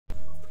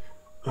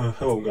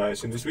Hello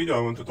guys, in this video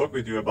I want to talk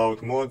with you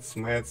about mods,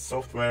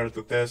 software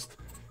to test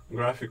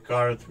graphic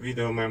card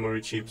video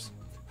memory chips.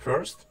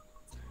 First,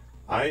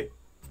 I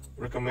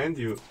recommend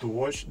you to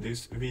watch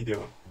this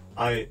video.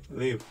 I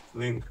leave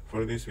link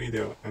for this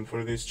video and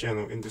for this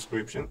channel in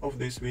description of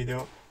this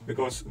video,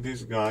 because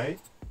this guy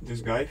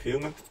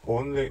filmed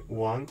only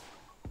one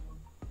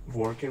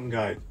working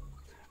guide.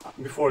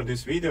 Before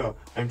this video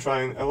I'm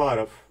trying a lot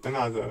of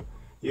another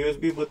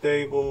USB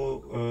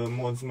bootable,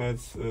 mods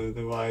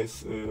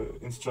device,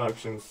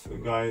 instructions,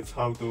 guides,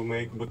 how to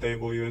make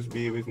bootable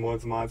USB with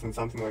mods and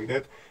something like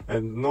that,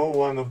 and no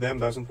one of them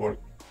doesn't work.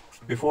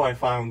 Before I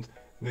found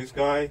this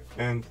guy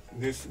and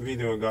this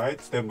video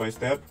guide step by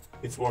step,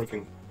 it's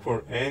working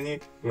for any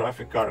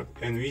graphic card,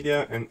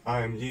 NVIDIA and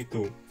AMD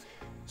too.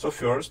 So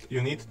first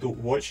you need to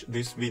watch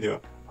this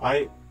video.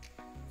 I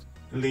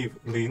leave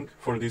link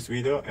for this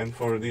video and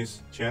for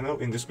this channel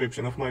in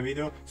description of my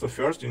video. So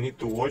first you need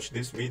to watch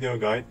this video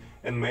guide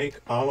and make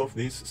all of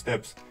these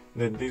steps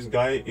that this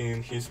guy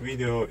in his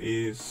video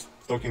is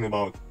talking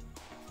about.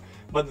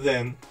 But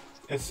then,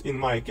 as in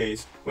my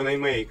case, when I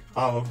make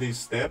all of these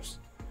steps,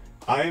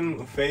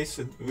 I'm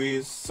faced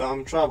with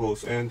some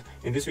troubles, and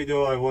in this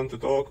video I want to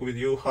talk with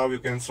you how you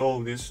can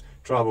solve these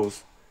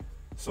troubles.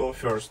 So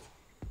first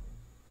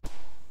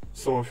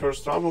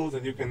trouble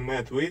that you can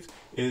meet with,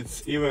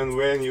 it's even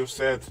when you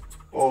set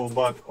all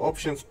but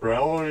options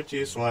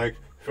priorities, like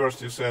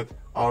first you set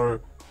our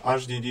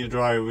HDD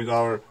drive with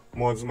our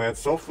mods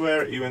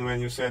software, even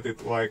when you set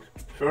it like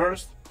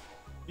first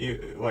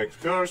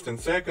and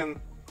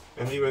second,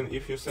 and even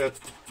if you set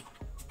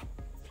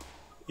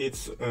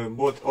its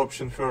boot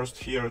option first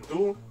here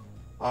too,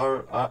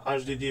 our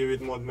HDD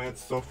with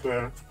mods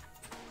software,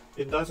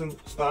 it doesn't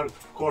start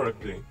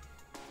correctly.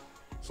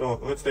 So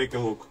let's take a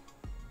look.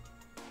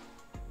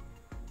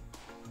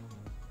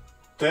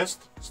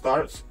 Test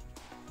starts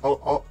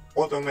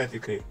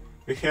automatically.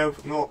 We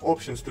have no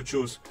options to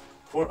choose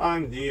for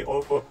AMD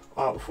or for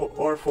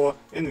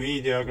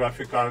NVIDIA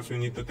graphic cards we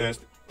need to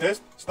test.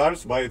 Test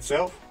starts by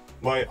itself,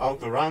 by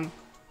auto run.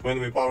 When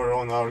we power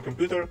on our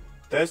computer,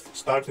 test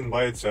starting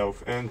by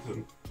itself. And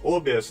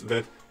obvious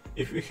that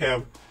if we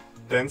have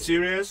 10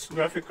 series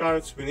graphic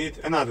cards, we need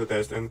another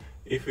test, and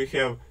if we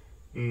have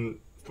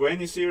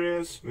 20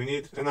 series, we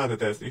need another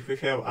test. If we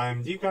have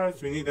AMD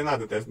cards, we need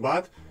another test.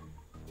 But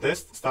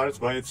test starts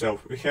by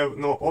itself. We have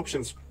no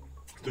options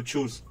to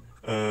choose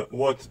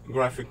what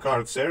graphic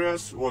card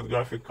series, what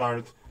graphic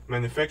card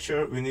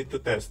manufacturer we need to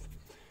test.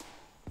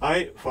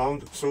 I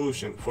found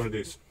solution for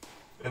this,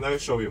 and I'll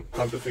show you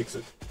how to fix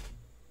it.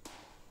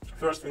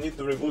 First we need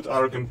to reboot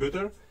our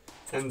computer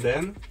and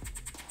then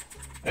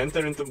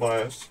enter into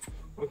BIOS.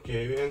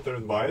 Okay, we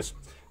entered BIOS.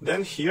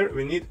 Then here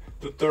we need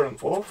to turn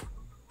off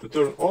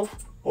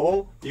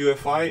all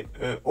UEFI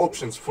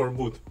options for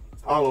boot.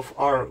 All of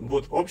our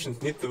boot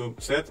options need to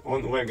set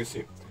on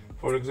legacy.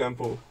 For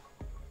example,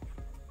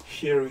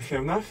 here we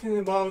have nothing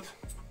about.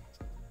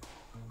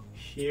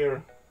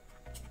 Here.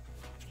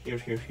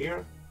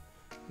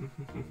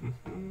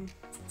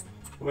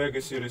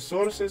 Legacy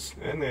resources,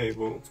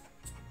 enable.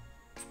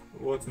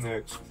 What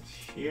next?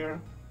 Here.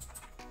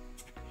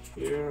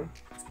 We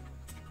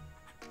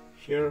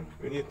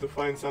need to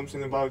find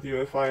something about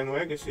UEFI and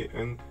legacy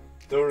and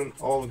turn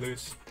all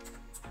these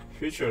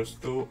features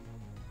to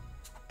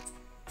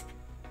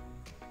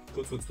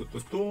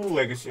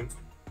legacy.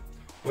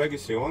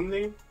 Legacy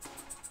only.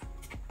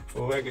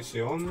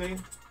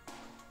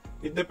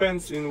 It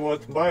depends in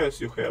what BIOS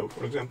you have.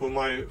 For example,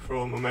 my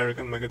from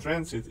American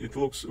Megatrends, it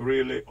looks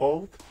really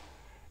old.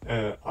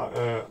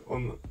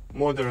 On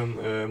modern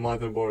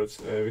motherboards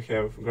we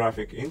have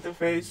graphic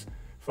interface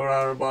for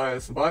our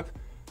BIOS, but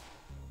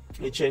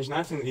it changed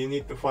nothing. You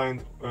need to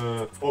find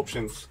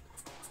options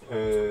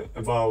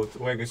about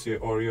legacy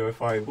or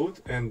UEFI boot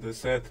and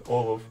set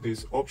all of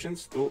these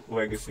options to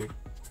legacy.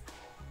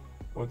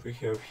 What we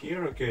have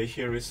here? Okay,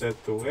 here we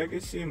set to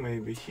legacy,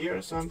 maybe here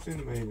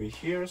something, maybe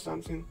here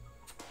something.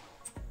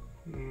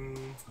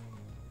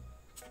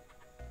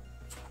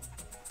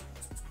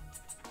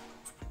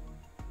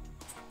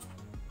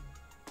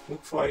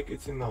 Looks like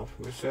it's enough.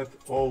 We set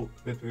all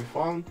that we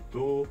found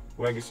to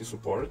legacy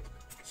support.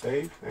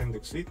 Save and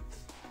exit.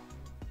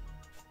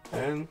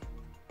 And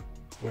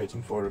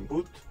waiting for a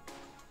boot.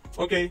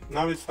 Okay,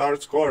 now it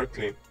starts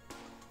correctly.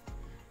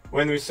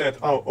 When we set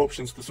our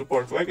options to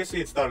support legacy,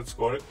 it starts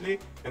correctly,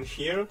 and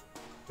here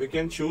we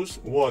can choose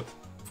what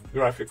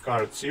graphic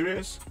card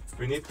series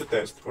we need to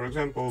test. For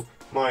example,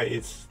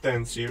 it's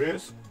 10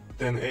 series,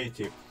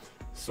 1080,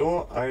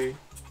 so I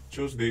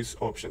choose these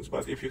options.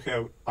 But if you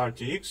have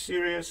RTX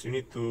series, you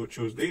need to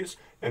choose this,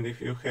 and if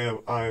you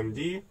have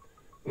AMD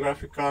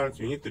graphic card,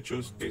 you need to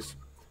choose this.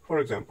 For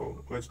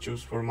example, let's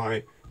choose for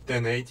my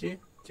 1080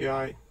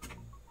 Ti.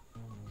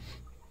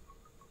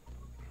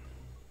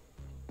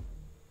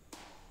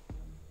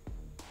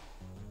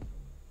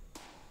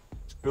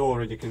 We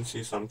already can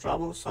see some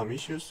trouble, some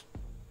issues.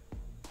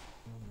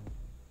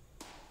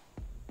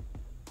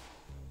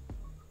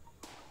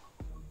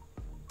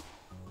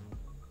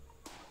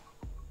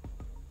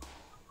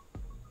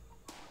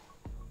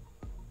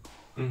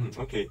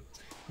 Okay,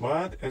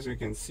 but as you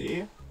can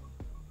see,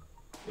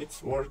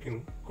 it's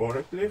working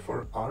correctly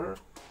for our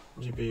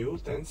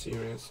GPU 10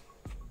 series.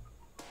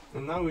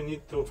 And now we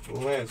need to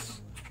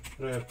less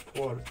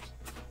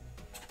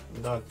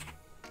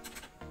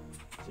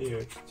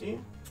report.txt,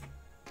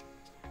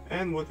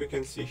 and what we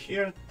can see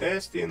here,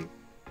 testing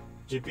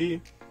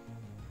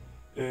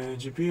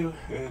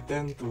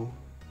GPU10.2.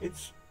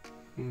 It's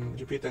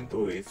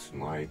GPU10.2 is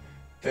my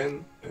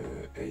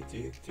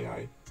 1080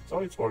 Ti, so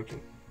it's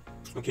working.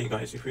 Okay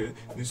guys, if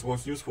this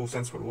was useful,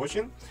 thanks for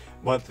watching.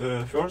 But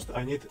first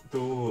I need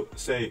to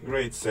say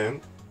great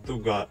thanks to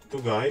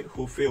guy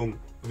who filmed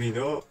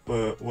video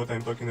what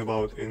I'm talking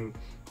about in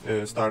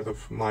start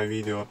of my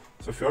video.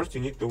 So first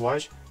you need to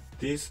watch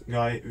this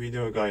guy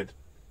video guide.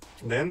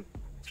 Then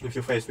if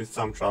you face with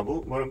some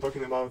trouble what I'm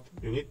talking about,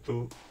 you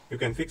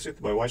can fix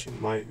it by watching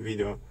my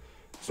video.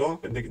 So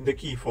the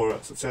key for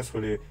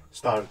successfully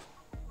start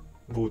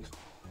boot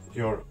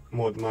your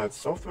ModMath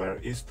software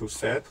is to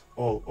set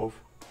all of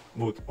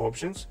boot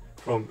options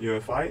from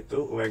UEFI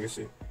to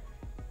legacy.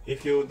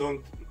 If you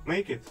don't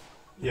make it,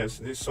 yes,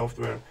 this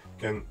software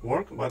can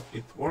work, but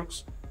it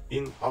works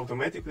in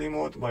automatically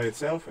mode by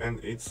itself and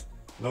it's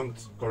not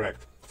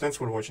correct. Thanks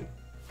for watching.